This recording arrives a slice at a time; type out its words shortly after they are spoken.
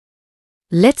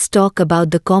Let's talk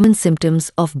about the common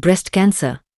symptoms of breast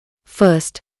cancer.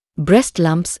 First, breast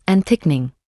lumps and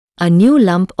thickening. A new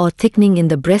lump or thickening in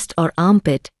the breast or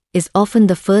armpit is often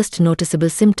the first noticeable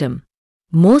symptom.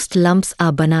 Most lumps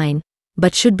are benign,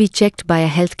 but should be checked by a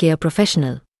healthcare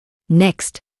professional.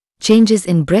 Next, changes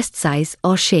in breast size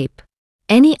or shape.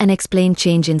 Any unexplained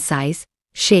change in size,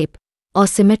 shape, or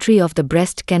symmetry of the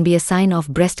breast can be a sign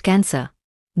of breast cancer.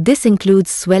 This includes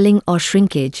swelling or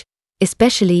shrinkage,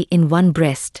 especially in one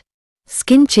breast.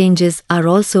 Skin changes are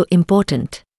also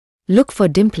important. Look for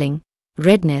dimpling,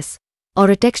 redness, or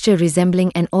a texture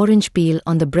resembling an orange peel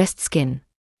on the breast skin.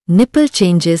 Nipple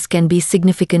changes can be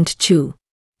significant too.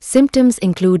 Symptoms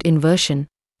include inversion,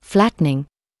 flattening,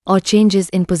 or changes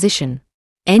in position.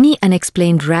 Any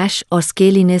unexplained rash or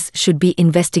scaliness should be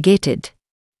investigated.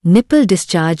 Nipple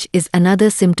discharge is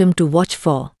another symptom to watch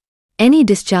for. Any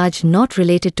discharge not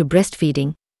related to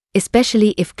breastfeeding,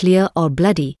 especially if clear or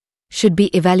bloody, should be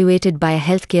evaluated by a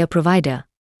healthcare provider.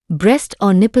 Breast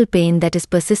or nipple pain that is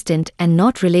persistent and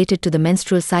not related to the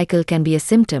menstrual cycle can be a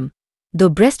symptom, though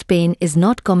breast pain is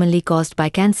not commonly caused by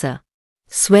cancer.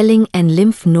 Swelling and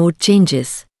lymph node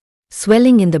changes.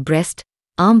 Swelling in the breast,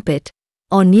 armpit,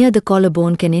 or near the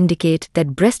collarbone can indicate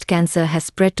that breast cancer has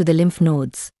spread to the lymph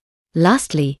nodes.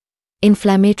 Lastly,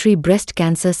 inflammatory breast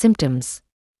cancer symptoms.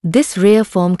 This rare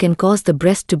form can cause the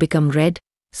breast to become red,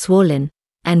 swollen,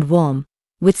 and warm,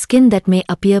 with skin that may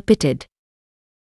appear pitted.